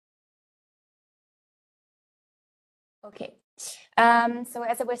Okay. So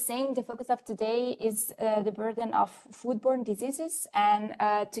as I was saying, the focus of today is the burden of foodborne diseases. And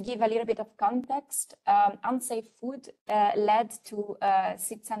to give a little bit of context, unsafe food led to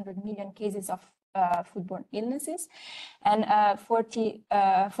 600 million cases of foodborne illnesses and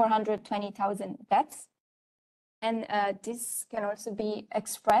 420,000 deaths. And this can also be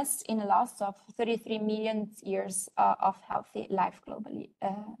expressed in a loss of 33 million years of healthy life globally.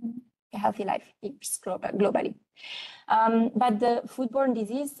 Healthy life years globally. But the foodborne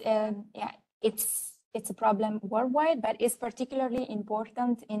disease, it's a problem worldwide, but it's particularly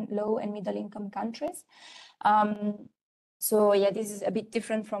important in low and middle income countries. So this is a bit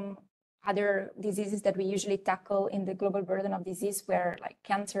different from other diseases that we usually tackle in the global burden of disease, where like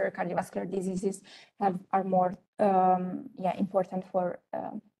cancer, cardiovascular diseases are more important for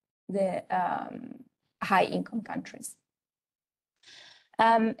the high income countries.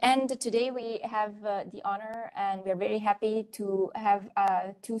 And today we have the honor, and we're very happy to have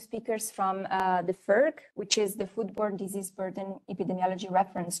two speakers from the FERG, which is the Foodborne Disease Burden Epidemiology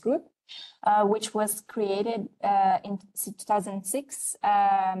Reference Group, which was created in 2006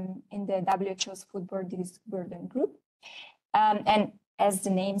 in the WHO's Foodborne Disease Burden Group. And as the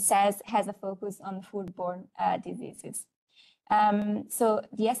name says, has a focus on foodborne diseases. So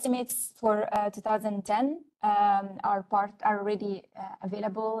the estimates for 2010 are already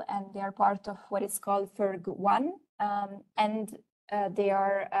available, and they are part of what is called FERG-1, and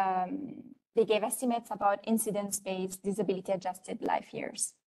they gave estimates about incidence-based disability-adjusted life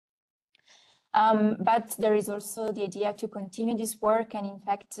years. But there is also the idea to continue this work, and in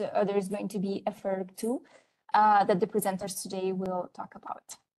fact, there is going to be a FERG-2 that the presenters today will talk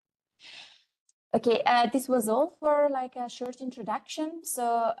about. Okay, this was all for like a short introduction.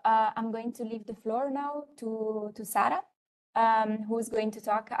 So I'm going to leave the floor now to Sarah, who is going to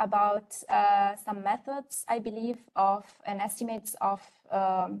talk about some methods, I believe, of and estimates of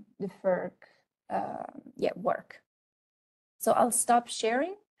the FERG work. So I'll stop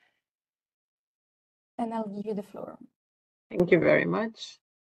sharing and I'll give you the floor. Thank you very much.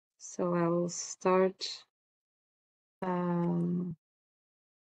 So I'll start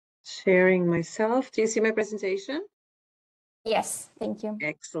sharing myself. Do you see my presentation? Yes, thank you.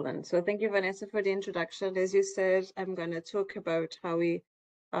 Excellent. So thank you, Vanessa, for the introduction. As you said, I'm going to talk about how we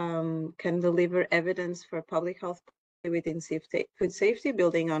can deliver evidence for public health within food safety,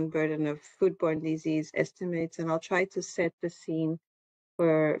 building on burden of foodborne disease estimates. And I'll try to set the scene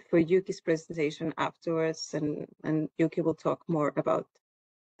for Yuki's presentation afterwards. And Yuki will talk more about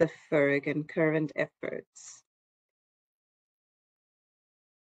the FERG and current efforts.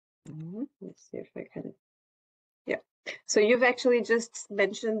 Let's see if I can. Yeah. So you've actually just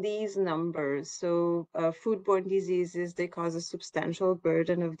mentioned these numbers. So foodborne diseases, they cause a substantial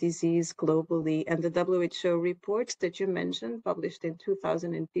burden of disease globally. And the WHO report that you mentioned, published in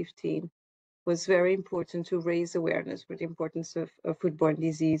 2015, was very important to raise awareness for the importance of foodborne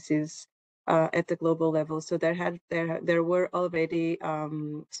diseases at the global level. So there were already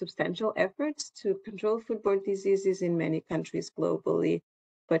substantial efforts to control foodborne diseases in many countries globally.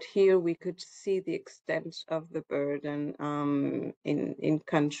 But here we could see the extent of the burden in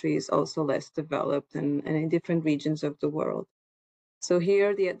countries also less developed and in different regions of the world. So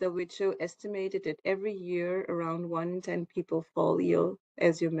here the WHO estimated that every year around 1 in 10 people fall ill,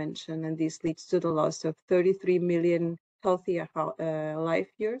 as you mentioned, and this leads to the loss of 33 million healthy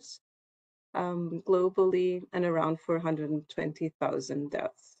life years globally and around 420,000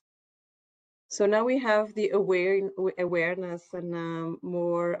 deaths. So now we have the awareness and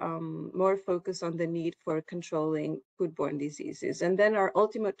more focus on the need for controlling foodborne diseases. And then our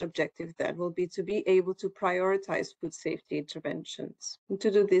ultimate objective then will be to be able to prioritize food safety interventions. And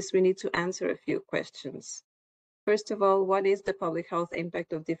to do this, we need to answer a few questions. First of all, what is the public health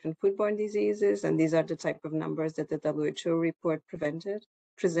impact of different foodborne diseases? And these are the type of numbers that the WHO report presented.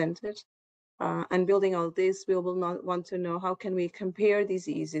 And building all this, we will not want to know how can we compare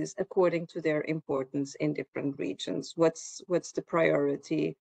diseases according to their importance in different regions. What's the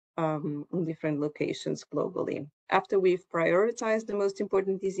priority in different locations globally? After we've prioritized the most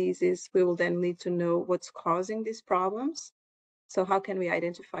important diseases, we will then need to know what's causing these problems. So how can we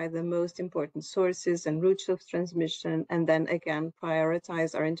identify the most important sources and routes of transmission, and then again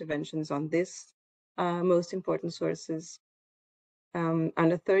prioritize our interventions on this most important sources. On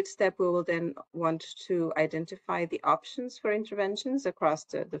the third step, we will then want to identify the options for interventions across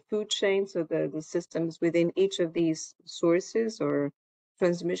the food chain, so the systems within each of these sources or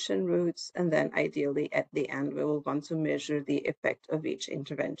transmission routes, and then ideally at the end, we will want to measure the effect of each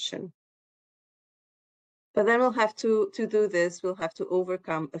intervention. But then we'll have to do this, we'll have to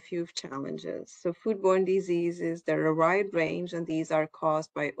overcome a few challenges. So foodborne diseases, there are a wide range, and these are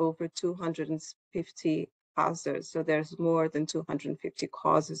caused by over 250 hazards. So there's more than 250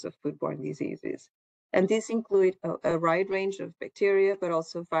 causes of foodborne diseases. And these include a wide range of bacteria, but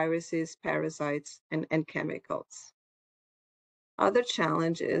also viruses, parasites, and chemicals. Other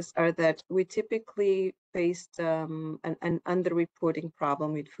challenges are that we typically faced an underreporting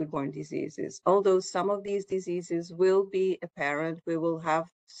problem with foodborne diseases. Although some of these diseases will be apparent, we will have,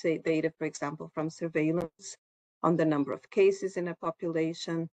 say, data, for example, from surveillance on the number of cases in a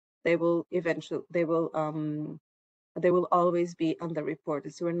population. They will always be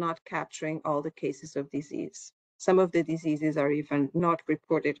underreported. So we're not capturing all the cases of disease. Some of the diseases are even not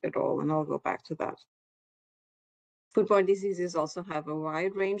reported at all, and I'll go back to that. Foodborne diseases also have a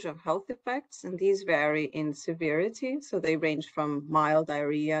wide range of health effects, and these vary in severity. So they range from mild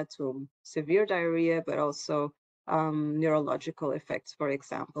diarrhea to severe diarrhea, but also neurological effects, for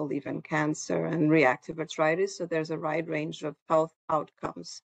example, even cancer and reactive arthritis. So there's a wide range of health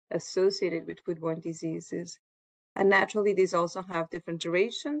outcomes associated with foodborne diseases. And naturally, these also have different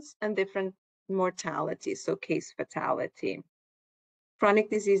durations and different mortality, so case fatality.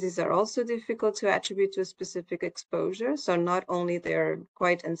 Chronic diseases are also difficult to attribute to a specific exposure. So not only they're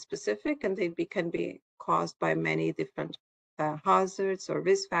quite unspecific, and they can be caused by many different hazards or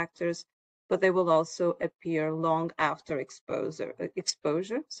risk factors, but they will also appear long after exposure.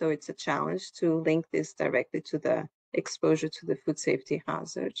 So it's a challenge to link this directly to the exposure to the food safety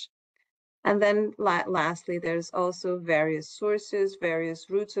hazards. And then lastly, there's also various sources, various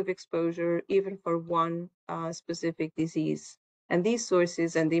routes of exposure, even for one specific disease. And these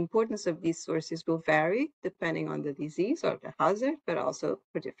sources and the importance of these sources will vary depending on the disease or the hazard, but also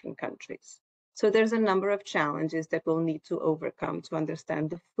for different countries. So there's a number of challenges that we'll need to overcome to understand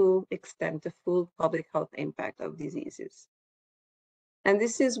the full extent, the full public health impact of diseases. And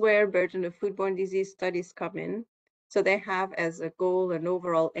this is where burden of foodborne disease studies come in. So they have as a goal an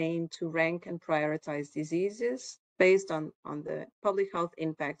overall aim to rank and prioritize diseases based on the public health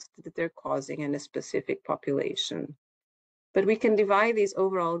impacts that they're causing in a specific population. But we can divide these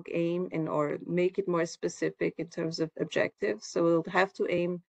overall aim or make it more specific in terms of objectives. So we'll have to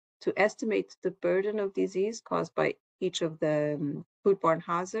aim to estimate the burden of disease caused by each of the foodborne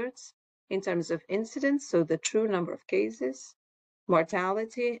hazards in terms of incidence, so the true number of cases,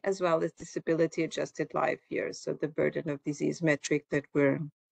 mortality, as well as disability adjusted life years, so the burden of disease metric that we're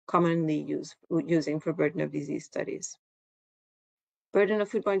commonly using for burden of disease studies. Burden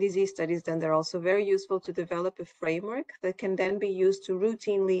of foodborne disease studies, then they're also very useful to develop a framework that can then be used to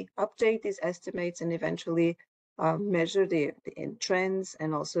routinely update these estimates and eventually measure the trends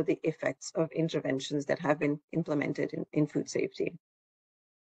and also the effects of interventions that have been implemented in food safety.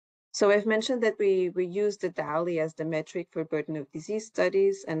 So I've mentioned that we use the DALI as the metric for burden of disease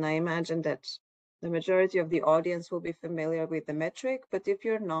studies, and I imagine that the majority of the audience will be familiar with the metric, but if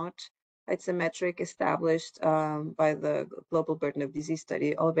you're not, it's a metric established by the Global Burden of Disease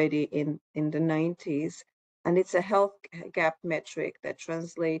Study already in the 90s. And it's a health gap metric that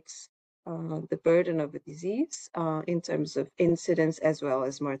translates the burden of a disease in terms of incidence as well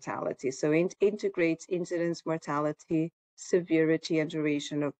as mortality. So it integrates incidence, mortality, severity, and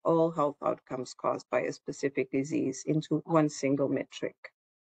duration of all health outcomes caused by a specific disease into one single metric.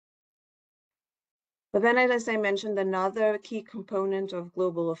 But then, as I mentioned, another key component of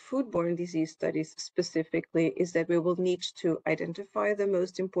global foodborne disease studies specifically is that we will need to identify the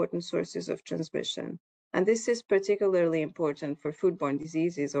most important sources of transmission. And this is particularly important for foodborne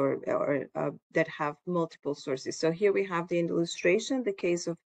diseases or that have multiple sources. So here we have the illustration, the case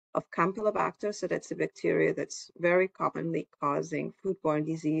of Campylobacter. So that's a bacteria that's very commonly causing foodborne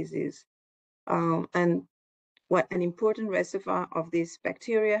diseases. And what an important reservoir of this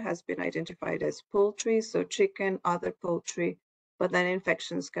bacteria has been identified as poultry, so chicken, other poultry, but then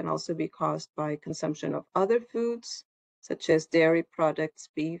infections can also be caused by consumption of other foods, such as dairy products,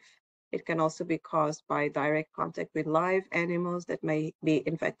 beef. It can also be caused by direct contact with live animals that may be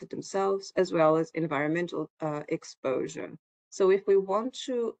infected themselves, as well as environmental exposure. So if we want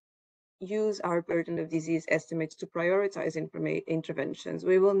to use our burden of disease estimates to prioritize interventions,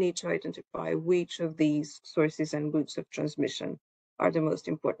 we will need to identify which of these sources and routes of transmission are the most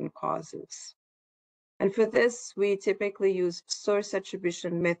important causes. And for this, we typically use source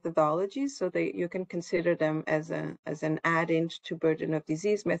attribution methodologies, so that you can consider them as an add-in to burden of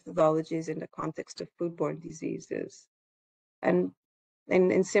disease methodologies in the context of foodborne diseases. And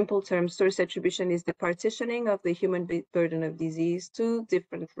in simple terms, source attribution is the partitioning of the human burden of disease to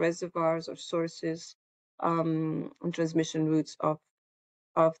different reservoirs or sources and transmission routes of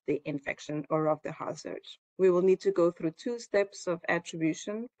of the infection or of the hazard. We will need to go through two steps of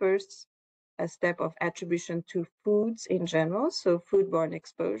attribution. First, a step of attribution to foods in general, so foodborne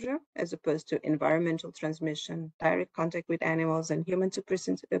exposure, as opposed to environmental transmission, direct contact with animals, and human to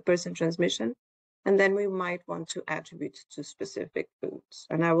person transmission. And then we might want to attribute to specific foods.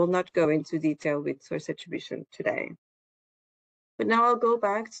 And I will not go into detail with source attribution today. But now I'll go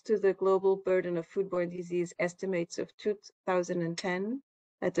back to the global burden of foodborne disease estimates of 2010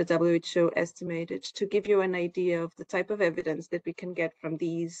 that the WHO estimated, to give you an idea of the type of evidence that we can get from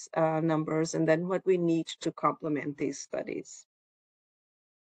these numbers, and then what we need to complement these studies.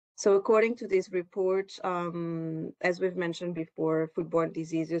 So according to this report, as we've mentioned before, foodborne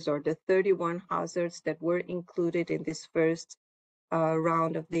diseases are the 31 hazards that were included in this first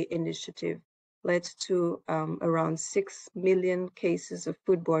round of the initiative, led to around 6 million cases of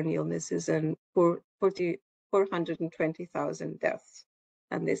foodborne illnesses and 420,000 deaths.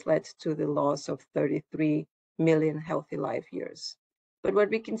 And this led to the loss of 33 million healthy life years. But what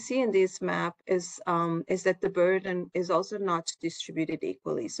we can see in this map is that the burden is also not distributed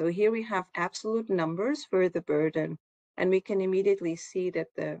equally. So here we have absolute numbers for the burden, and we can immediately see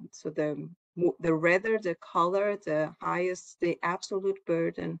that the redder the color, the highest the absolute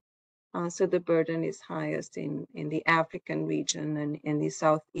burden. So the burden is highest in the African region and in the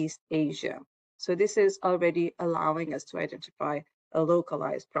Southeast Asia. So this is already allowing us to identify a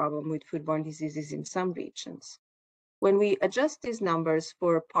localized problem with foodborne diseases in some regions. When we adjust these numbers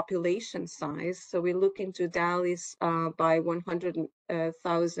for population size, so we look into DALYs by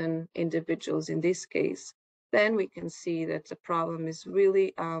 100,000 individuals in this case, then we can see that the problem is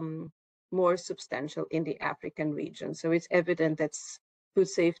really more substantial in the African region. So it's evident that food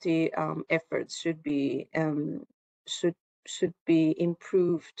safety efforts should be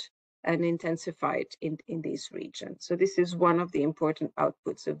improved and intensified in these regions. So this is one of the important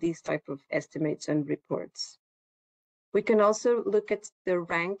outputs of these type of estimates and reports. We can also look at the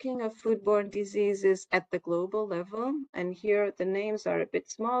ranking of foodborne diseases at the global level. And here the names are a bit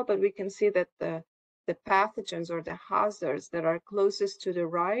small, but we can see that the pathogens or the hazards that are closest to the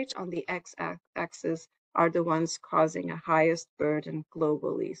right on the x-axis are the ones causing a highest burden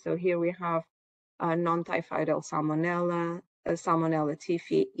globally. So here we have non-typhoidal salmonella, Salmonella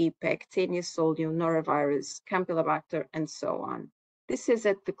typhi, EPEC, Taenius norovirus, Campylobacter, and so on. This is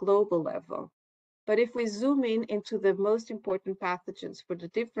at the global level. But if we zoom in into the most important pathogens for the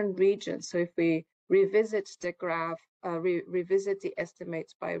different regions, so if we revisit the graph, revisit the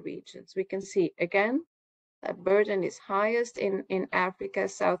estimates by regions, we can see again that burden is highest in Africa,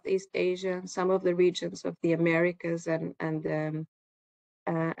 Southeast Asia, some of the regions of the Americas and the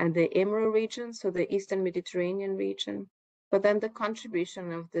IMRO region, so the Eastern Mediterranean region. But then the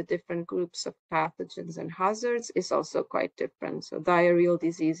contribution of the different groups of pathogens and hazards is also quite different. So diarrheal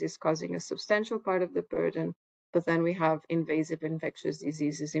disease is causing a substantial part of the burden, but then we have invasive infectious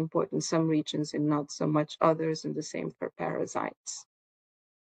diseases important in some regions and not so much others, and the same for parasites.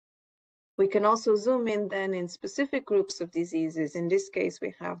 We can also zoom in then in specific groups of diseases. In this case,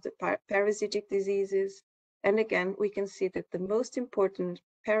 we have the parasitic diseases. And again, we can see that the most important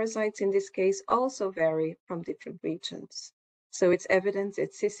parasites in this case also vary from different regions. So it's evident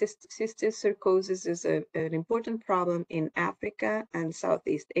that cysticercosis is an important problem in Africa and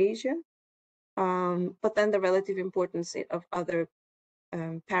Southeast Asia. But then the relative importance of other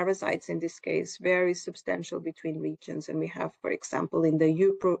parasites in this case varies substantial between regions. And we have, for example, in the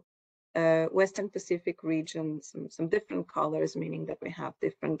Western Pacific region, some different colors, meaning that we have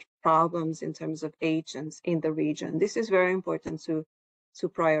different problems in terms of agents in the region. This is very important to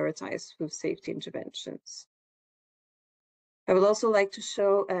prioritize food safety interventions. I would also like to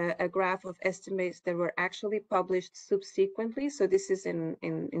show a graph of estimates that were actually published subsequently. So this is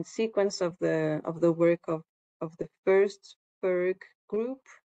in sequence of the work of the first FERG group,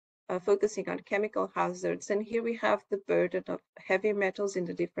 focusing on chemical hazards. And here we have the burden of heavy metals in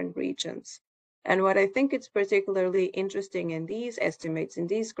the different regions. And what I think is particularly interesting in these estimates, in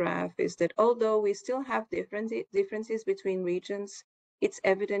these graphs, is that although we still have differences between regions, it's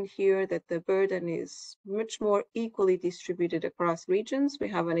evident here that the burden is much more equally distributed across regions. We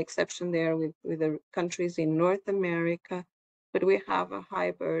have an exception there with the countries in North America, but we have a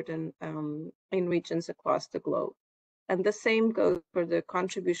high burden in regions across the globe. And the same goes for the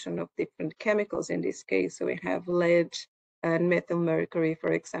contribution of different chemicals in this case. So we have lead and methyl mercury,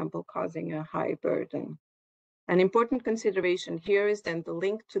 for example, causing a high burden. An important consideration here is then the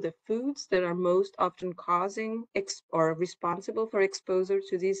link to the foods that are most often causing or responsible for exposure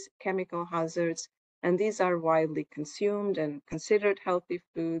to these chemical hazards. And these are widely consumed and considered healthy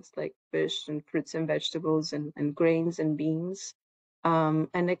foods like fish and fruits and vegetables and grains and beans.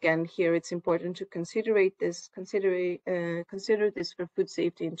 And again, here it's important to consider this for food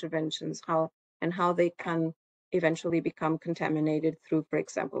safety interventions, how they can eventually become contaminated through, for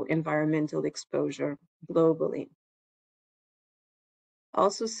example, environmental exposure globally.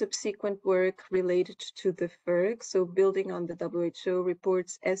 Also, subsequent work related to the FERC, so building on the WHO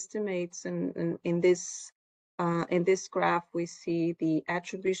reports, estimates, and in this graph, we see the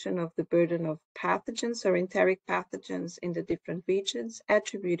attribution of the burden of pathogens or enteric pathogens in the different regions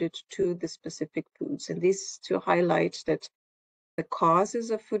attributed to the specific foods. And this to highlight that the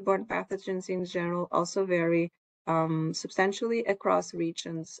causes of foodborne pathogens in general also vary substantially across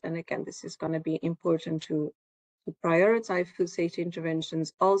regions. And again, this is going to be important to prioritize food safety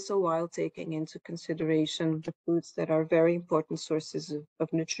interventions, also while taking into consideration the foods that are very important sources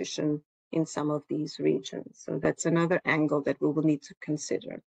of nutrition in some of these regions. So that's another angle that we will need to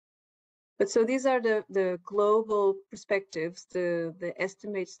consider. But so these are the global perspectives, the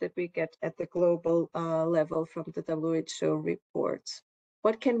estimates that we get at the global level from the WHO reports.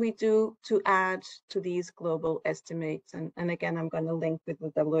 What can we do to add to these global estimates? And again, I'm going to link with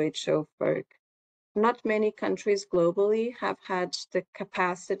the WHO FERC. Not many countries globally have had the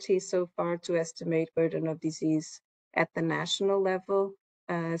capacity so far to estimate burden of disease at the national level.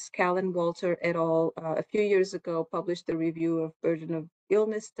 Scal and Walter et al. A few years ago published a review of burden of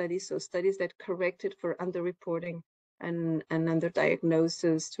illness studies, so studies that corrected for underreporting and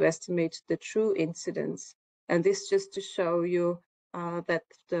underdiagnosis to estimate the true incidence. And this just to show you that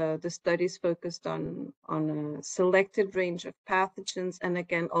the studies focused on a selected range of pathogens, and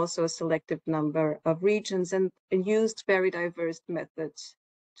again also a selective number of regions, and used very diverse methods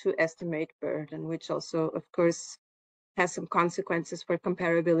to estimate burden, which also of course has some consequences for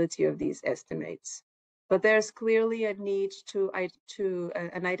comparability of these estimates. But there's clearly a need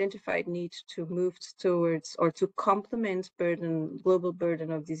an identified need to move towards or to complement global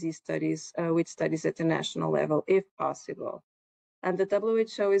burden of disease studies with studies at the national level if possible. And the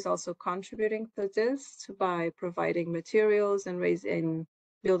WHO is also contributing to this by providing materials and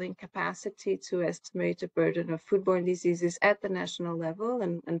building capacity to estimate the burden of foodborne diseases at the national level,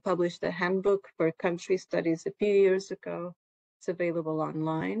 and published a handbook for country studies a few years ago. It's available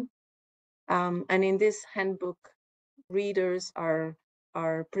online. And in this handbook, readers are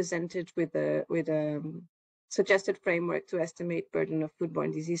presented with a suggested framework to estimate burden of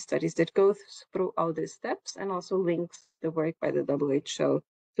foodborne disease studies that goes through all these steps and also links the work by the WHO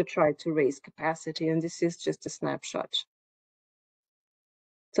to try to raise capacity. And this is just a snapshot.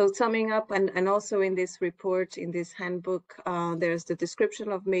 So summing up, and also in this report, in this handbook, there's the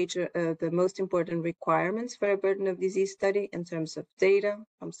description of the most important requirements for a burden of disease study in terms of data,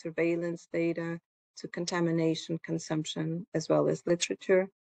 from surveillance data to contamination, consumption, as well as literature,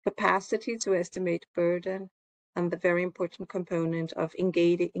 capacity to estimate burden, and the very important component of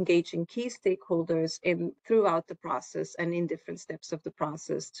engaging key stakeholders throughout the process and in different steps of the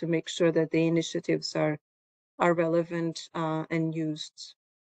process to make sure that the initiatives are relevant and used.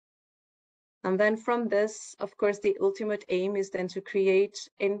 And then from this, of course, the ultimate aim is then to create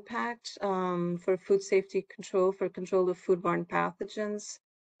impact for food safety control, for control of foodborne pathogens.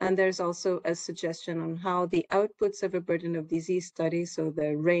 And there's also a suggestion on how the outputs of a burden of disease study, so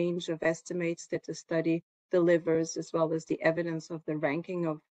the range of estimates that the study delivers, as well as the evidence of the ranking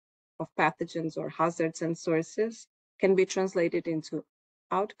of pathogens or hazards and sources, can be translated into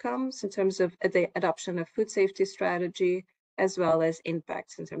outcomes in terms of the adoption of food safety strategy, as well as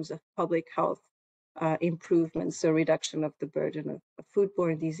impacts in terms of public health improvements, so reduction of the burden of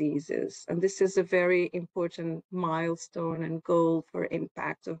foodborne diseases. And this is a very important milestone and goal for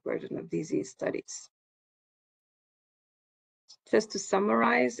impact of burden of disease studies. Just to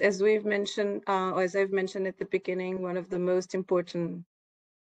summarize, as we've mentioned, as I've mentioned at the beginning, one of the most important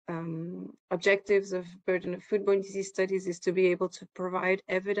objectives of burden of foodborne disease studies is to be able to provide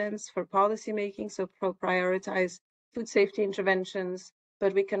evidence for policymaking, so prioritize food safety interventions,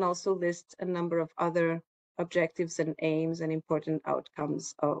 but we can also list a number of other objectives and aims and important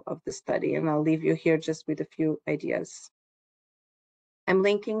outcomes of the study. And I'll leave you here just with a few ideas. I'm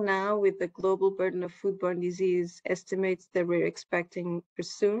linking now with the global burden of foodborne disease estimates that we're expecting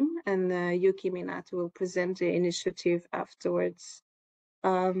soon, and Yuki Minato will present the initiative afterwards.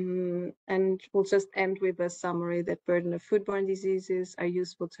 And we'll just end with a summary that burden of foodborne diseases are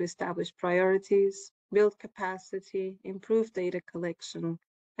useful to establish priorities, build capacity, improve data collection,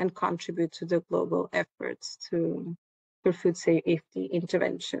 and contribute to the global efforts for food safety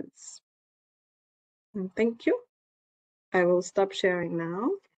interventions. And thank you. I will stop sharing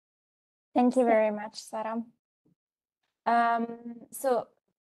now. Thank you very much, Sarah. So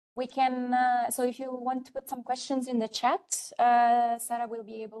We can, so if you want to put some questions in the chat, Sarah will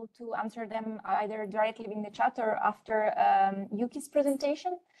be able to answer them either directly in the chat or after Yuki's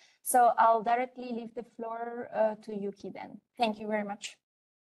presentation. So I'll directly leave the floor to Yuki then. Thank you very much.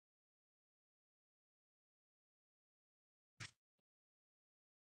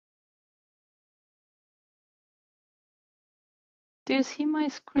 Do you see my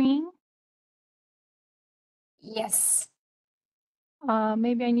screen? Yes.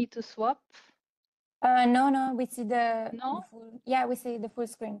 Maybe I need to swap. No, we see the No? full, yeah, we see the full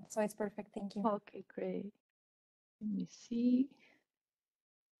screen, so it's perfect. Thank you. Okay, great. Let me see.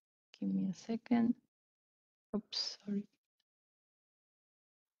 Give me a second. Oops, sorry.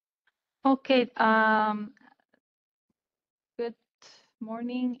 Okay, good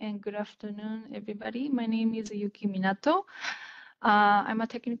morning and good afternoon, everybody. My name is Yuki Minato. I'm a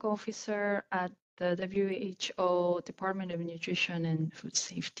technical officer at the WHO Department of Nutrition and Food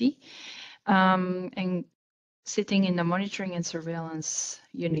Safety, and sitting in the monitoring and surveillance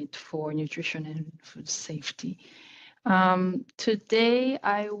unit for nutrition and food safety. Today,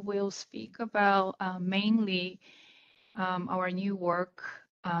 I will speak about mainly our new work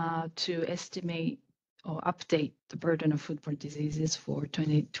to estimate or update the burden of foodborne diseases for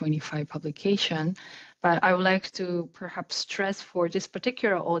 2025 publication. But I would like to perhaps stress for this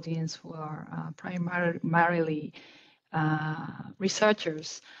particular audience who are primarily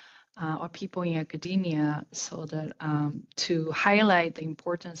researchers or people in academia, so that to highlight the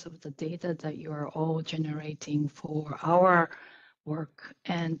importance of the data that you are all generating for our work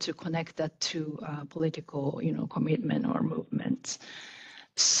and to connect that to political, commitment or movements.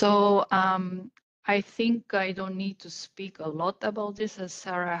 So I think I don't need to speak a lot about this, as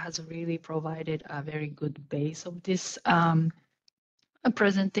Sarah has really provided a very good base of this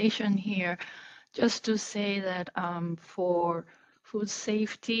presentation here. Just to say that for food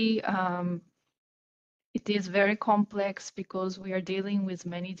safety, it is very complex because we are dealing with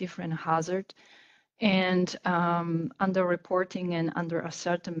many different hazards, and underreporting and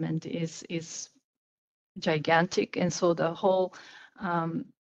underascertainment is gigantic. And so the whole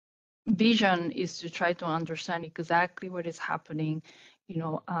vision is to try to understand exactly what is happening,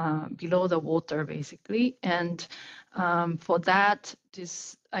 below the water, basically. And for that,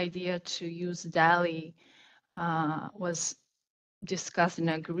 this idea to use DALI was discussed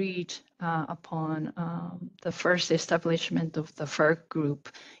and agreed upon the first establishment of the FERC group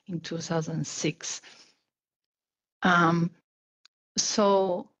in 2006.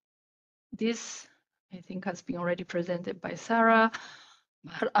 So this, I think, has been already presented by Sarah.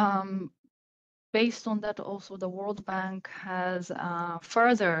 But based on that, also the World Bank has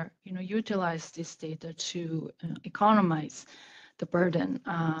further, utilized this data to economize the burden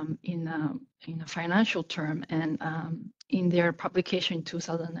in a financial term. And in their publication in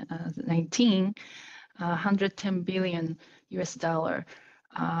 2019, 110 billion US dollar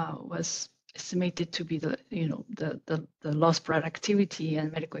was estimated to be the lost productivity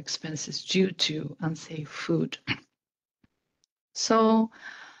and medical expenses due to unsafe food. So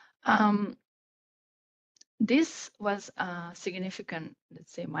this was a significant,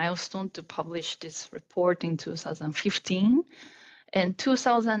 let's say, milestone to publish this report in 2015. In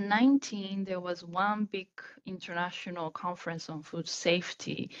 2019, there was one big international conference on food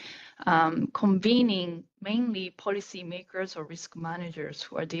safety, convening mainly policymakers or risk managers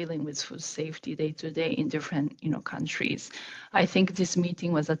who are dealing with food safety day to day in different countries. I think this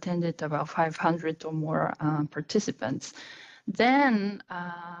meeting was attended about 500 or more participants. Then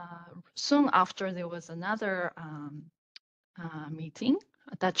soon after, there was another meeting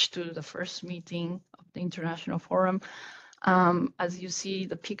attached to the first meeting of the International Forum. As you see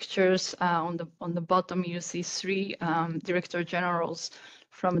the pictures on the bottom, you see three director generals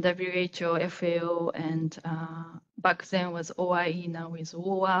from WHO, FAO, and back then was OIE, now is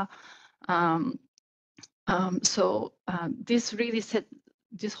WOA. So this really set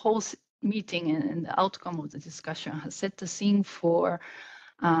this whole meeting and the outcome of the discussion has set the scene for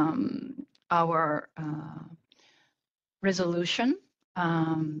our resolution,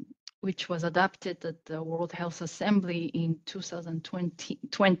 which was adopted at the World Health Assembly in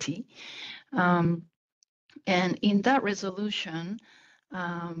 2020. And in that resolution,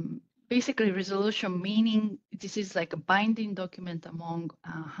 basically resolution meaning this is like a binding document among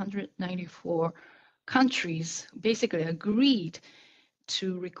 194 countries, basically agreed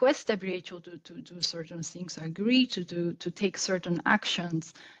to request WHO to do certain things, agree to take certain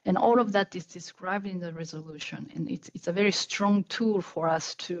actions, and all of that is described in the resolution. And it's a very strong tool for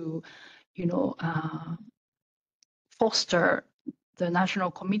us to, foster the national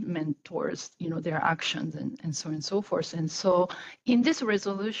commitment towards their actions and so on and so forth. And so in this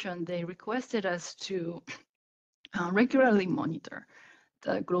resolution, they requested us to regularly monitor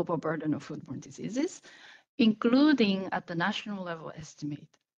the global burden of foodborne diseases, including at the national level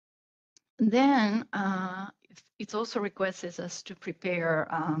estimate. Then it also requests us to prepare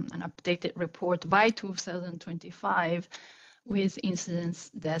an updated report by 2025 with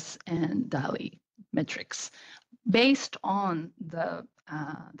incidence, deaths, and DALI metrics based on the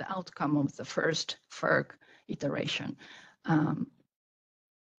outcome of the first FERC iteration,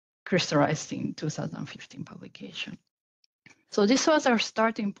 crystallized in 2015 publication. So this was our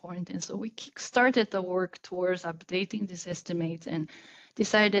starting point, and so we started the work towards updating these estimates and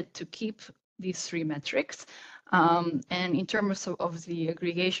decided to keep these three metrics. And in terms of the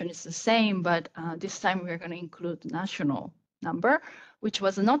aggregation, it's the same, but this time we're going to include national number, which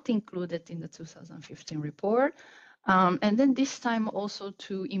was not included in the 2015 report. And then this time also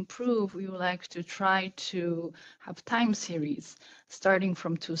to improve, we would like to try to have time series starting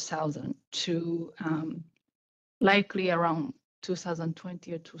from 2000 to likely around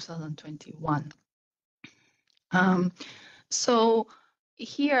 2020 or 2021. So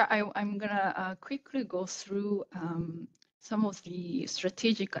here I'm gonna quickly go through some of the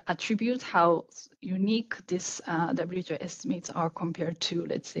strategic attributes, how unique this WHO estimates are compared to,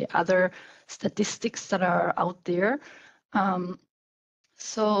 let's say, other statistics that are out there.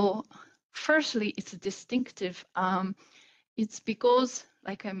 So firstly, it's distinctive. It's because,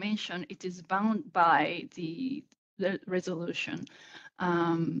 like I mentioned, it is bound by the resolution,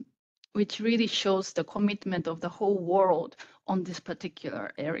 which really shows the commitment of the whole world on this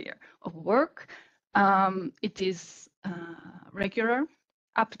particular area of work. It is regular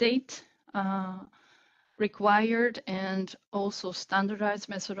update required, and also standardized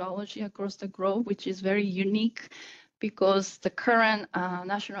methodology across the globe, which is very unique because the current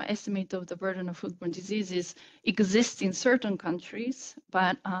national estimate of the burden of foodborne diseases exists in certain countries,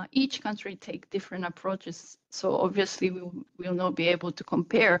 but each country takes different approaches. So obviously we will not be able to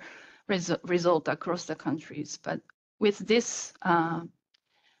compare result across the countries. But with this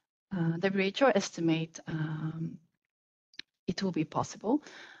WHO estimate, it will be possible.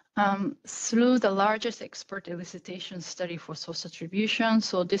 Through the largest expert elicitation study for source attribution.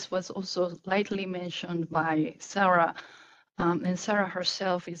 So this was also lightly mentioned by Sarah, and Sarah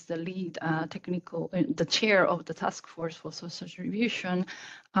herself is the lead the chair of the task force for source attribution.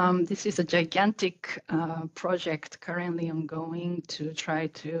 This is a gigantic project currently ongoing to try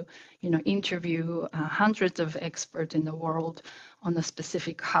to, interview hundreds of experts in the world on a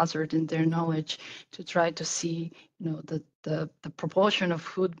specific hazard in their knowledge to try to see, the proportion of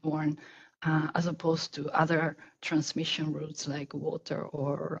foodborne as opposed to other transmission routes like water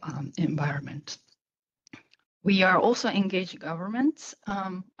or environment. We are also engaged governments.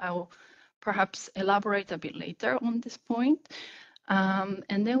 I'll perhaps elaborate a bit later on this point.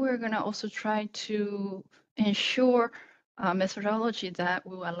 And then we're going to also try to ensure methodology that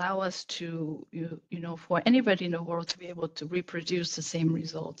will allow us to, for anybody in the world to be able to reproduce the same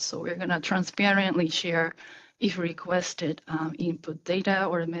results. So we're going to transparently share, if requested, input data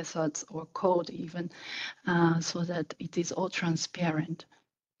or methods or code even, so that it is all transparent.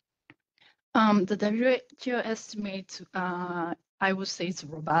 The WHO estimate, I would say, is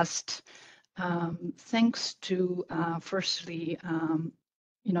robust, thanks to firstly,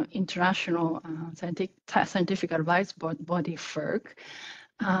 international scientific advice body FERC.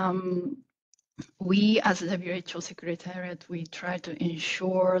 We, as the WHO Secretariat, we try to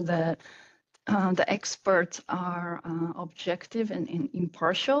ensure that the experts are objective and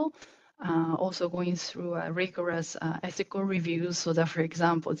impartial. Also going through a rigorous ethical reviews, so that, for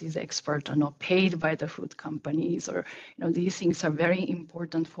example, these experts are not paid by the food companies, or these things are very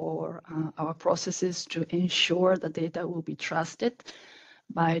important for our processes to ensure the data will be trusted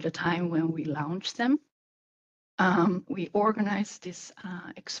by the time when we launch them. We organize these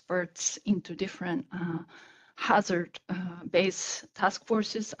experts into different hazard-based task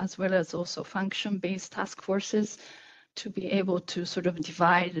forces, as well as also function-based task forces, to be able to sort of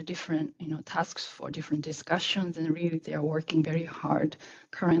divide the different tasks for different discussions. And really they are working very hard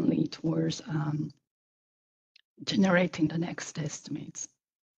currently towards generating the next estimates.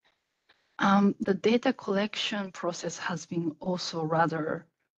 The data collection process has been also rather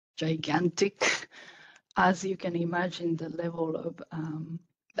gigantic. As you can imagine, the level of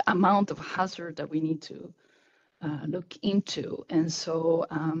the amount of hazard that we need to look into. And so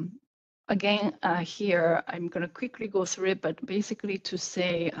again, here, I'm going to quickly go through it, but basically to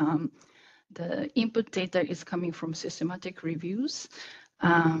say the input data is coming from systematic reviews.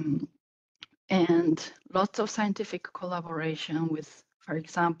 and lots of scientific collaboration with, for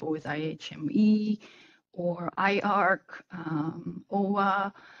example, with IHME or IARC,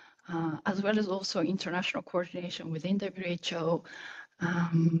 OWA, as well as also international coordination within WHO.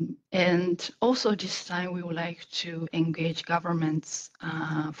 And also this time we would like to engage governments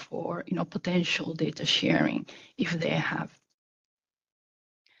for potential data sharing if they have.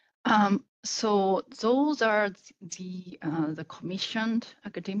 So those are the commissioned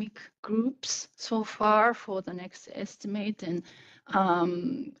academic groups so far for the next estimate, and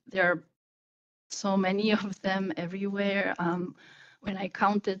there are so many of them everywhere. When I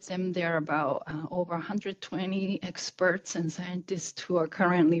counted them, there are about over 120 experts and scientists who are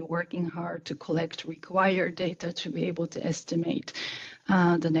currently working hard to collect required data to be able to estimate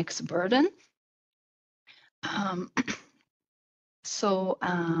the next burden. So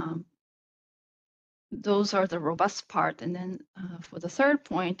those are the robust part. And then for the third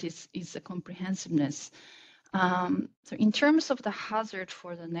point is the comprehensiveness. So in terms of the hazard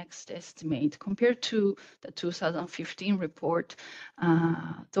for the next estimate, compared to the 2015 report,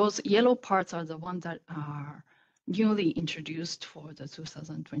 those yellow parts are the ones that are newly introduced for the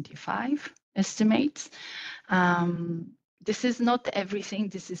 2025 estimates. This is not everything.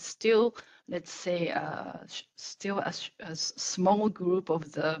 This is still, let's say, still a small group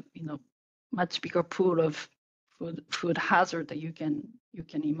of the, much bigger pool of food hazard that you can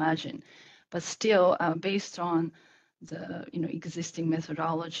imagine. But still, based on the existing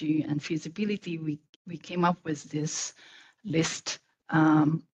methodology and feasibility, we came up with this list,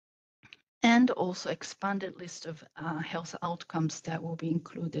 and also expanded list of health outcomes that will be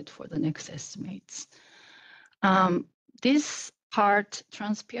included for the next estimates. This part,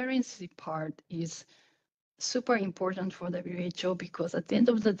 transparency part, is super important for WHO because at the end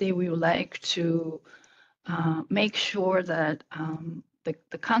of the day, we would like to make sure that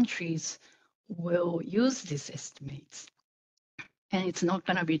the countries will use these estimates, and it's not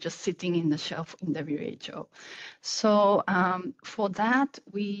going to be just sitting in the shelf in the WHO. So for that,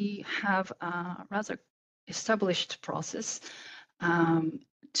 we have a rather established process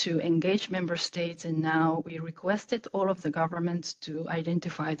to engage member states, and now we requested all of the governments to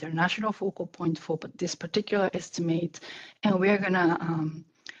identify their national focal point for this particular estimate, and we're going to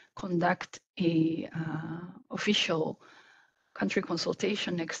conduct a official country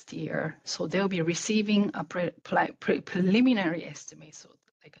consultation next year. So they'll be receiving a preliminary estimate, so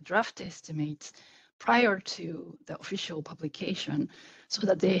like a draft estimate prior to the official publication, so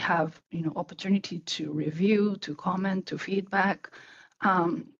that they have opportunity to review, to comment, to feedback.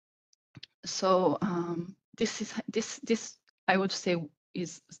 This I would say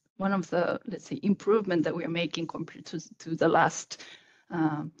is one of the, let's say, improvement that we're making compared to the last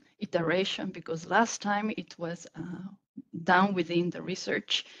iteration, because last time it was done within the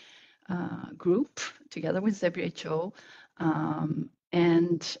research group together with WHO,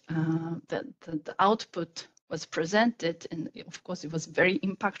 and the output was presented, and of course it was very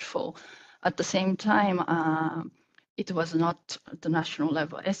impactful. At the same time, it was not the national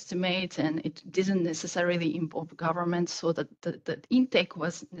level estimate, and it didn't necessarily involve government, so that the intake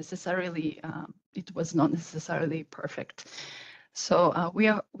was necessarily, it was not necessarily perfect. So we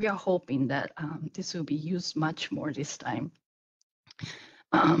are hoping that this will be used much more this time.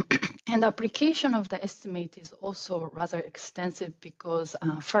 And application of the estimate is also rather extensive because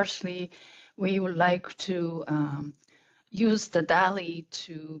firstly, we would like to use the DALI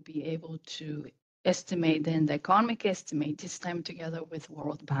to be able to estimate then the economic estimate, this time together with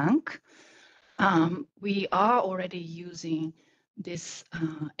World Bank. We are already using this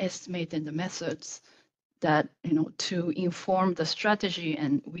estimate and the methods that, to inform the strategy,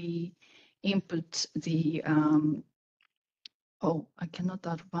 and we input the, oh, I cannot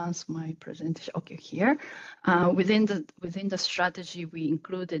advance my presentation. Okay, here. Within the strategy, we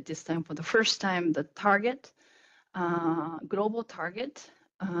included this time for the first time the target, global target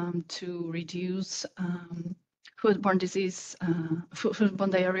to reduce foodborne disease,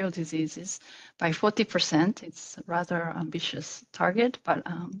 foodborne diarrheal diseases by 40%. It's a rather ambitious target, but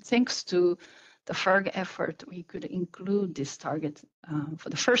thanks to the FERG effort, we could include this target for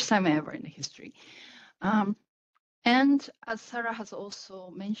the first time ever in the history. And as Sarah has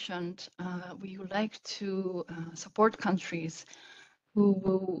also mentioned, we would like to support countries who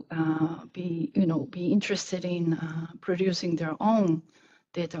will be interested in producing their own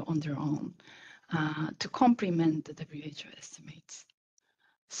data on their own to complement the WHO estimates.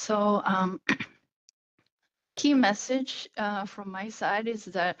 So key message from my side is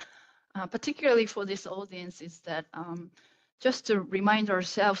that, particularly for this audience, is that just to remind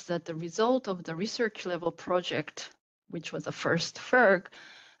ourselves that the result of the research level project, which was the first FERG,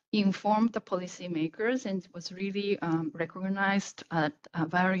 informed the policymakers and was really recognized at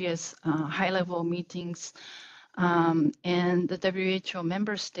various high-level meetings. And the WHO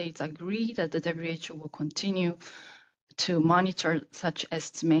member states agree that the WHO will continue to monitor such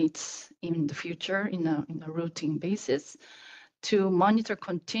estimates in the future in a routine basis. To monitor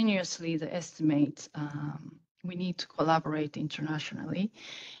continuously the estimates, we need to collaborate internationally.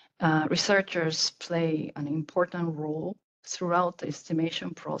 Researchers play an important role throughout the estimation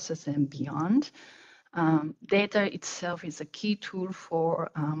process and beyond. Data itself is a key tool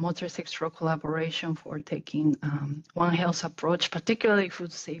for multi-sectoral collaboration for taking One Health approach, particularly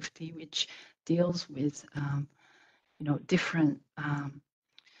food safety, which deals with different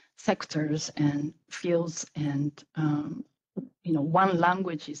sectors and fields, and one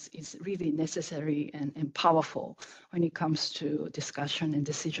language is really necessary and powerful when it comes to discussion and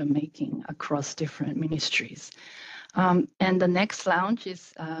decision making across different ministries. And the next launch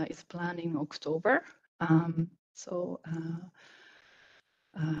is planned in October. So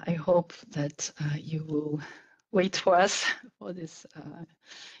I hope that you will wait for us for this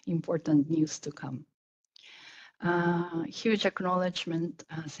important news to come. Huge acknowledgement,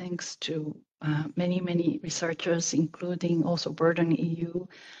 thanks to many researchers, including also Burden EU,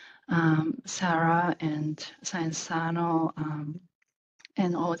 Sarah and Scienzano,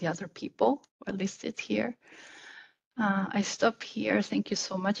 and all the other people who are listed here. I stop here. Thank you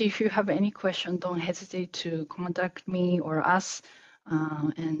so much. If you have any question, don't hesitate to contact me or us,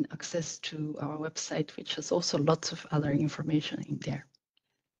 and access to our website, which has also lots of other information in there.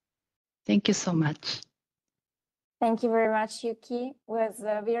 Thank you so much. Thank you very much, Yuki. It was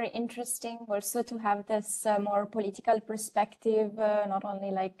very interesting also to have this more political perspective, not only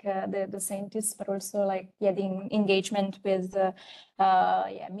like the scientists, but also like the engagement with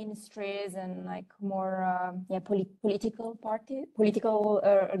ministries and like more political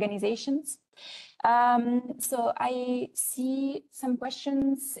organizations. So I see some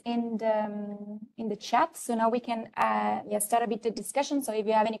questions in the chat. So now we can start a bit the discussion. So if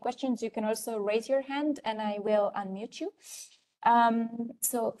you have any questions, you can also raise your hand and I will unmute you.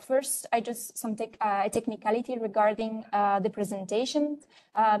 So first, I just some technicality regarding the presentation,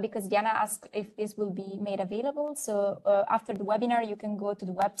 because Diana asked if this will be made available. So after the webinar, you can go to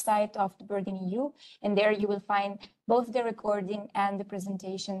the website of the Burden EU, and there you will find both the recording and the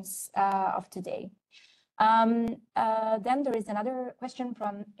presentations of today. Then there is another question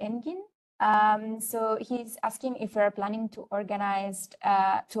from Engin. So he's asking if we're planning to organize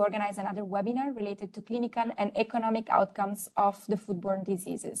another webinar related to clinical and economic outcomes of the foodborne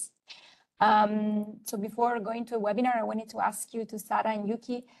diseases. So before going to a webinar, I wanted to ask you, to Sara and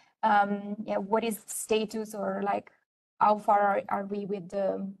Yuki, what is the status, or like how far are we with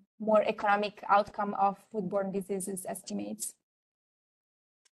the more economic outcome of foodborne diseases estimates?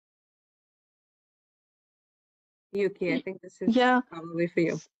 Yuki, I think this is probably for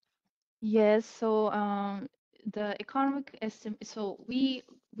you. Yes, so the economic estimate, so we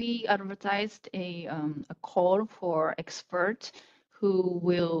advertised a call for experts who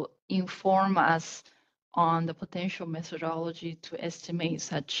will inform us on the potential methodology to estimate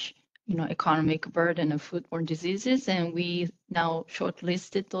such economic burden of foodborne diseases, and we now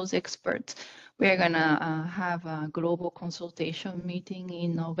shortlisted those experts. We're gonna have a global consultation meeting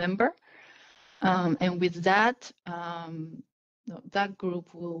in November, and with that, that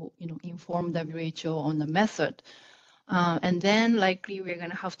group will inform WHO on the method, and then likely we're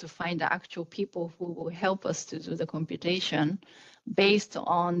going to have to find the actual people who will help us to do the computation based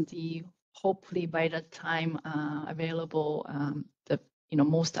on the, hopefully by that time, available the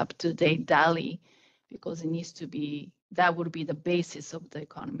most up-to-date DALI, because it needs to be, that would be the basis of the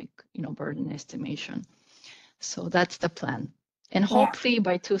economic burden estimation. So that's the plan, and hopefully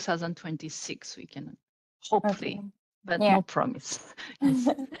by 2026 we can, hopefully. Okay. But no promise. Yes.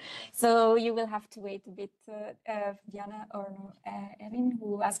 So you will have to wait a bit, Diana or Erin,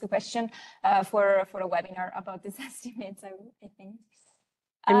 who asked a question for a webinar about these estimates, I think.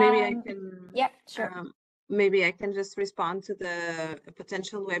 And maybe I can. Yeah, sure. Maybe I can just respond to the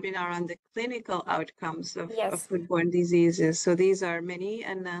potential webinar on the clinical outcomes of foodborne diseases. So these are many,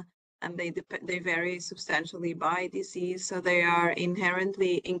 and they vary substantially by disease. So they are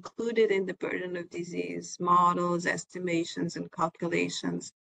inherently included in the burden of disease models, estimations, and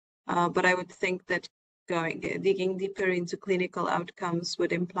calculations. But I would think that digging deeper into clinical outcomes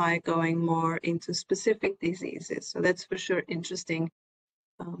would imply going more into specific diseases. So that's for sure interesting,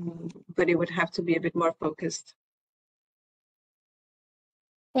 but it would have to be a bit more focused.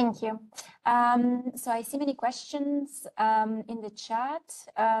 Thank you. So I see many questions in the chat.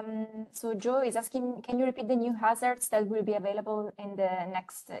 So Joe is asking, can you repeat the new hazards that will be available in the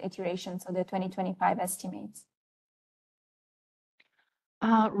next iteration, so the 2025 estimates?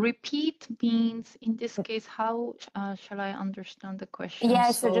 Repeat means, in this case, how shall I understand the question?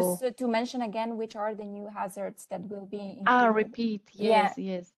 Yeah, so just to mention again, which are the new hazards that will be included? Repeat, yes,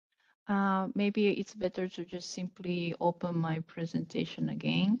 yes. Maybe it's better to just simply open my presentation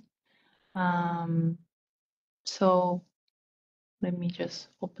again. So let me just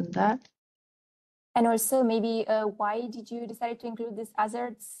open that. And also maybe why did you decide to include these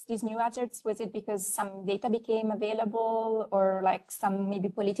hazards, these new hazards? Was it because some data became available or like some maybe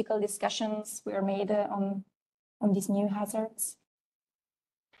political discussions were made on these new hazards?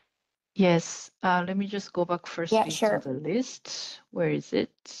 Yes, let me just go back firstly sure. to the list. Where is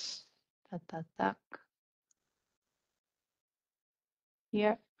it?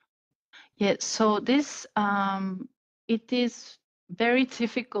 Here. Yeah, so this, it is very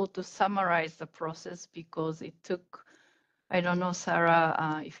difficult to summarize the process because it took, I don't know,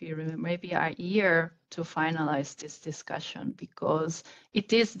 Sarah, if you remember, maybe a year to finalize this discussion because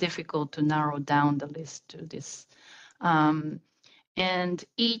it is difficult to narrow down the list to this. And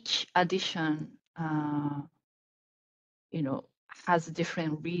each addition, has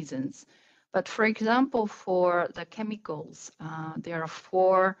different reasons. But for example, for the chemicals, there are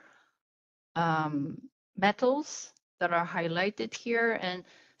 4 metals that are highlighted here. And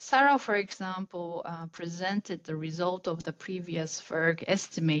Sarah, for example, presented the result of the previous FERG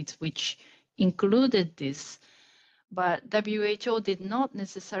estimates, which included this. But WHO did not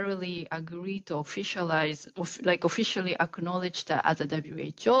necessarily agree to officialize, officially acknowledge that as a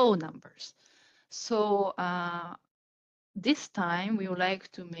WHO numbers. So this time, we would like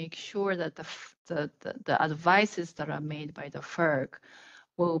to make sure that the advices that are made by the FERG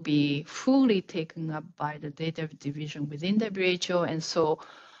will be fully taken up by the data division within WHO. And so,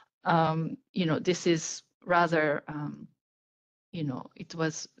 this is rather, it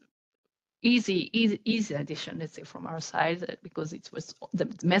was easy addition, let's say, from our side, because it was the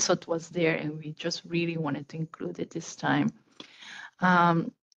method was there, and we just really wanted to include it this time.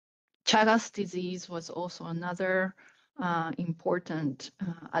 Chagas disease was also another important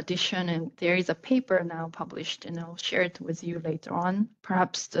addition, and there is a paper now published, and I'll share it with you later on.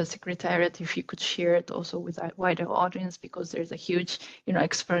 Perhaps the Secretariat, if you could share it also with a wider audience, because there's a huge,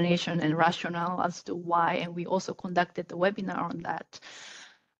 explanation and rationale as to why, and we also conducted the webinar on that.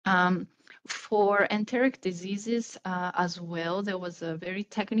 For enteric diseases as well, there was a very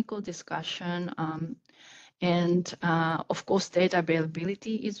technical discussion. And of course, data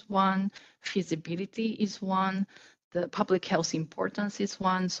availability is one, feasibility is one, the public health importance is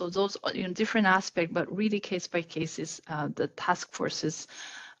one. So those are different aspects, but really case by cases, the task forces,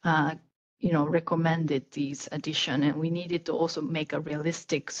 recommended these addition, and we needed to also make a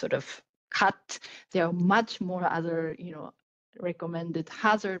realistic sort of cut. There are much more other, recommended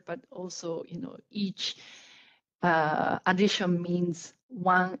hazard, but also, each addition means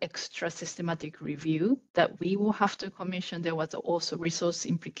one extra systematic review that we will have to commission. There was also resource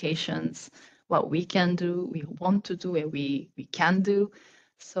implications, what we can do, we want to do, and we can do.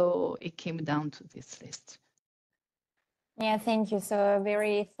 So it came down to this list. Yeah, thank you. So a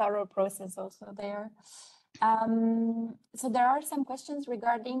very thorough process also there. So there are some questions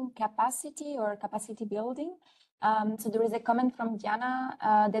regarding capacity or capacity building. So there is a comment from Diana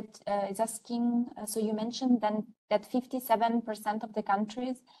that is asking, so you mentioned then that 57% of the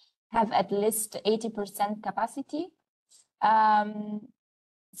countries have at least 80% capacity.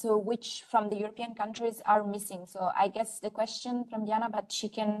 So which from the European countries are missing? So I guess the question from Diana, but she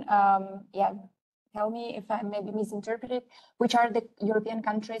can, tell me if I maybe misinterpreted, which are the European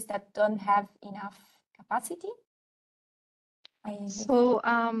countries that don't have enough capacity? So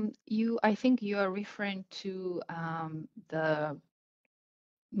I think you are referring to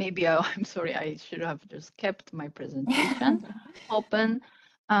maybe I'm sorry, I should have just kept my presentation open.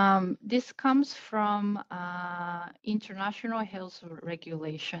 This comes from international health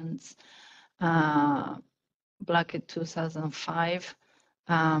regulations, Blackett 2005,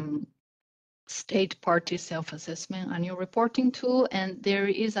 state party self-assessment annual reporting tool, and there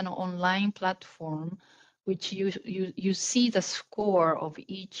is an online platform which you see the score of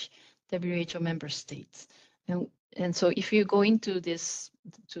each WHO member states. And so if you go into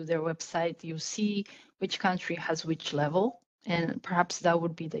to their website, you see which country has which level, and perhaps that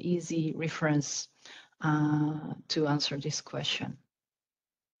would be the easy reference to answer this question.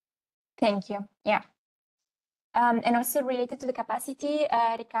 Thank you. Yeah. And also related to the capacity,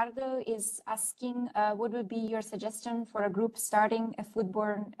 Ricardo is asking, what would be your suggestion for a group starting a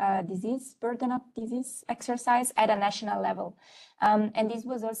foodborne disease, burden of disease exercise at a national level? And this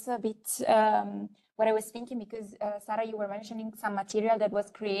was also a bit what I was thinking, because Sarah, you were mentioning some material that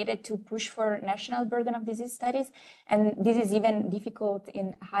was created to push for national burden of disease studies. And this is even difficult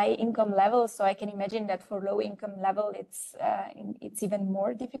in high income levels. So I can imagine that for low income level, it's even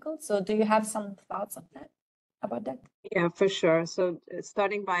more difficult. So do you have some thoughts on that? About that? Yeah, for sure. So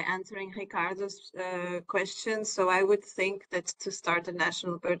starting by answering Ricardo's question, so I would think that to start a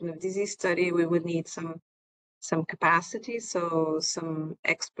national burden of disease study, we would need some capacity, so some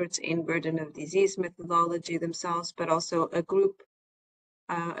experts in burden of disease methodology themselves, but also a group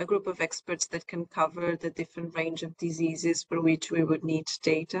of experts that can cover the different range of diseases for which we would need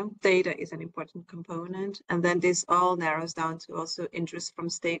data. Data is an important component. And then this all narrows down to also interest from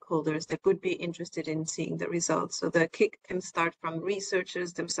stakeholders that would be interested in seeing the results. So the kick can start from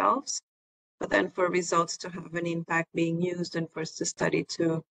researchers themselves, but then for results to have an impact being used and for the study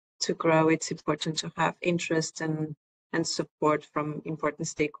to grow, it's important to have interest and support from important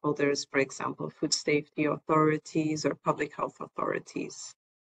stakeholders, for example, food safety authorities or public health authorities.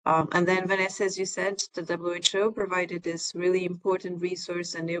 And then Vanessa, as you said, the WHO provided this really important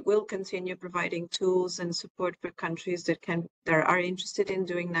resource, and it will continue providing tools and support for countries that are interested in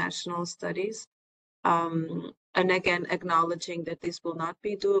doing national studies. And again, acknowledging that this will not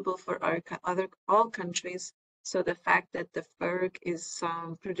be doable for all countries. So the fact that the FERC is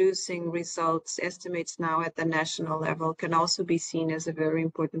producing results, estimates now at the national level, can also be seen as a very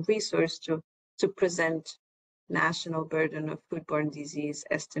important resource to present national burden of foodborne disease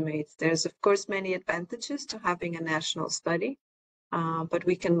estimates. There's of course many advantages to having a national study, but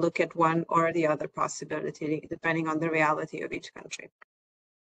we can look at one or the other possibility depending on the reality of each country.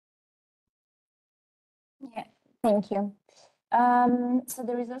 Yeah, thank you. So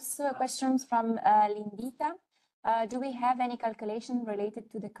there is also a question from Lindita. Do we have any calculation related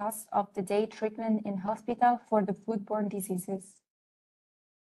to the cost of the day treatment in hospital for the foodborne diseases?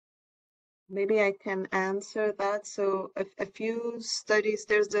 Maybe I can answer that. So a few studies,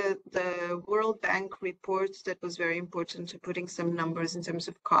 there's the World Bank report that was very important to putting some numbers in terms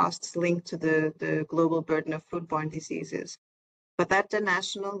of costs linked to the global burden of foodborne diseases. But at the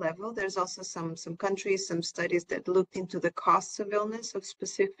national level, there's also some countries, some studies that looked into the costs of illness of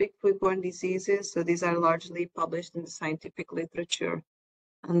specific foodborne diseases. So these are largely published in the scientific literature.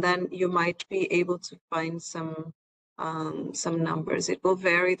 And then you might be able to find some numbers. It will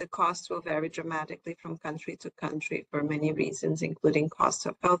vary, the cost will vary dramatically from country to country for many reasons, including cost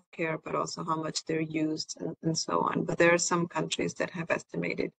of healthcare, but also how much they're used and so on. But there are some countries that have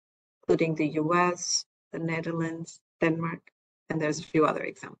estimated, including the US, the Netherlands, Denmark, and there's a few other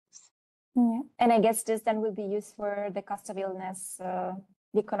examples. Yeah. And I guess this then will be used for the cost of illness, the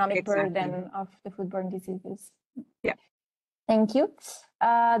economic burden of the foodborne diseases. Yeah. Thank you.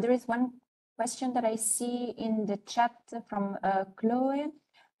 There is one question that I see in the chat from Chloe.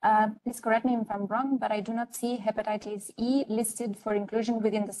 Please correct me if I'm wrong, but I do not see hepatitis E listed for inclusion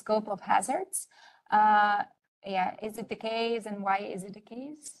within the scope of hazards. Yeah, is it the case, and why is it the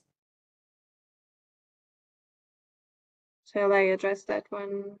case? Shall I address that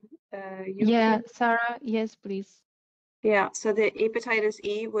one? Yeah, Sarah, yes, please. Yeah, so the hepatitis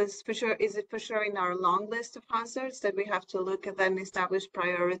E was for sure, is it for sure in our long list of hazards that we have to look at and establish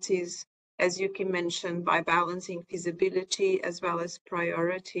priorities, as Yuki mentioned, by balancing feasibility as well as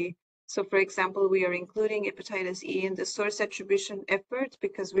priority. So for example, we are including hepatitis E in the source attribution effort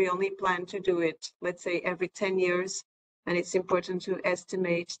because we only plan to do it, let's say, every 10 years, and it's important to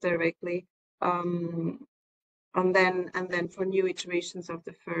estimate directly. And then for new iterations of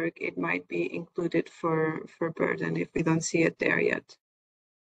the FERC, it might be included for burden if we don't see it there yet.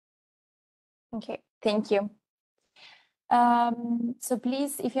 Okay, thank you. So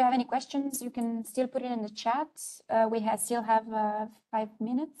please, if you have any questions, you can still put it in the chat. We still have 5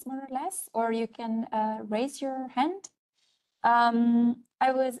 minutes more or less, or you can raise your hand.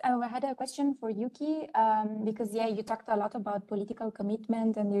 I had a question for Yuki, because yeah, you talked a lot about political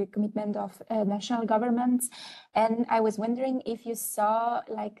commitment and the commitment of national governments. And I was wondering if you saw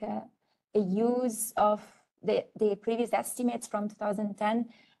like a use of the previous estimates from 2010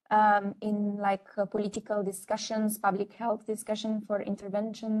 in like political discussions, public health discussion for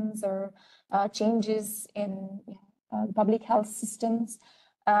interventions or changes in public health systems.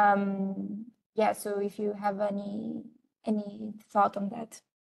 Yeah, so if you have any thought on that?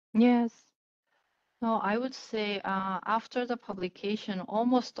 Yes. No, I would say after the publication,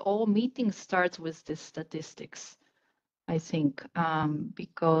 almost all meetings start with the statistics, I think,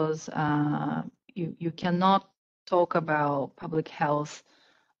 because you cannot talk about public health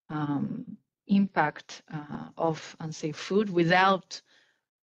impact of unsafe food without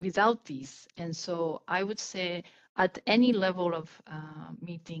these. And so I would say at any level of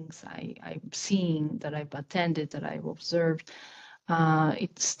meetings I'm seeing, that I've attended, that I've observed,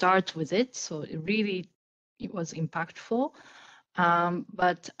 it starts with it. So it was impactful.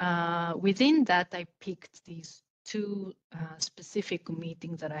 But within that, I picked these two specific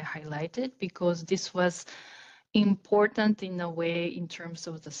meetings that I highlighted because this was important in a way in terms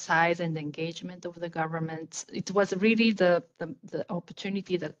of the size and engagement of the government. It was really the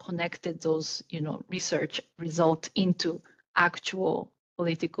opportunity that connected those, research result into actual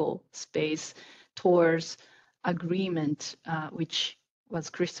political space towards agreement, which was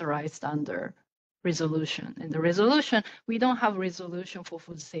crystallized under resolution. And the resolution, we don't have resolution for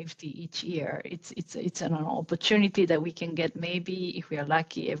food safety each year. It's an opportunity that we can get maybe, if we are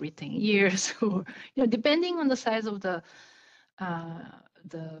lucky, every 10 years, or depending on the size of the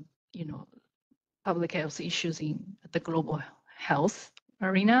public health issues in the global health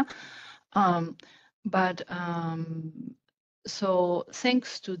arena. So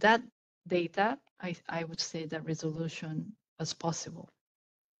thanks to that data, I would say that resolution was possible.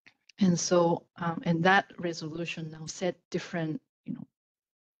 And so, and that resolution now set different,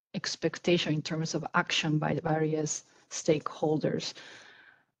 expectation in terms of action by the various stakeholders.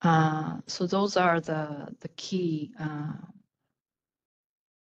 So those are the key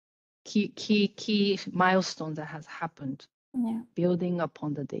milestone that has happened, building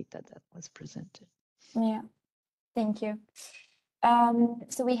upon the data that was presented. Yeah, thank you.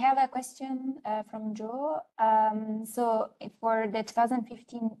 So we have a question from Joe. So for the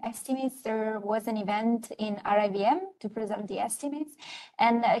 2015 estimates, there was an event in RIVM to present the estimates,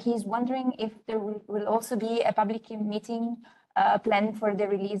 and he's wondering if there will also be a public meeting planned for the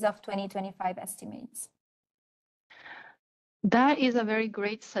release of 2025 estimates. That is a very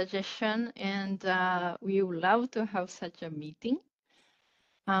great suggestion, and we would love to have such a meeting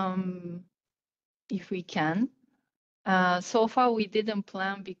if we can. So far, we didn't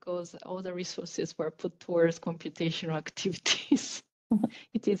plan because all the resources were put towards computational activities.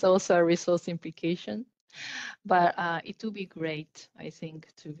 It is also a resource implication, but it would be great, I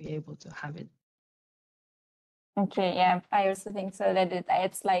think, to be able to have it. Okay, yeah, I also think so, that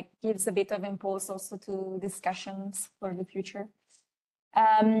it's like gives a bit of impulse also to discussions for the future.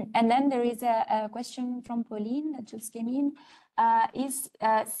 And then there is a question from Pauline that just came in. Is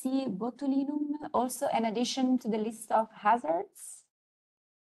C. botulinum also an addition to the list of hazards?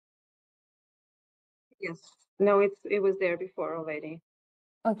 Yes. No, it was there before already.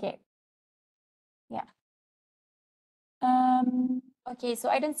 Okay. Yeah. Okay, so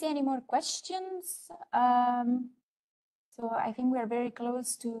I don't see any more questions. So I think we are very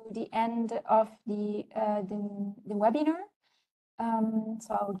close to the end of the webinar.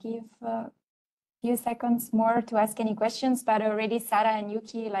 So I'll give few seconds more to ask any questions, but already Sarah and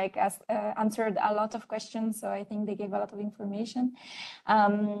Yuki answered a lot of questions, so I think they gave a lot of information.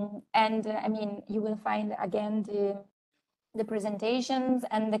 And I mean, you will find again the presentations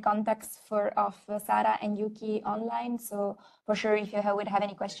and the contacts of Sarah and Yuki online. So for sure, if you would have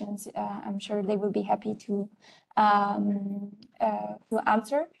any questions, I'm sure they will be happy to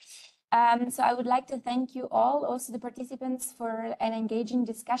answer. So I would like to thank you all, also the participants, for an engaging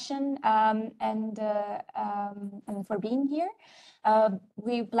discussion and for being here.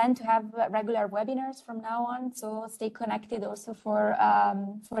 We plan to have regular webinars from now on, so stay connected also for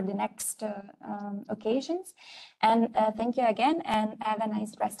the next occasions. And thank you again, and have a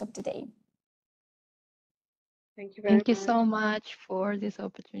nice rest of the day. Thank you very much. Thank you so much for this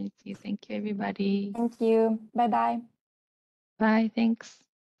opportunity. Thank you, everybody. Thank you. Bye-bye. Bye, thanks.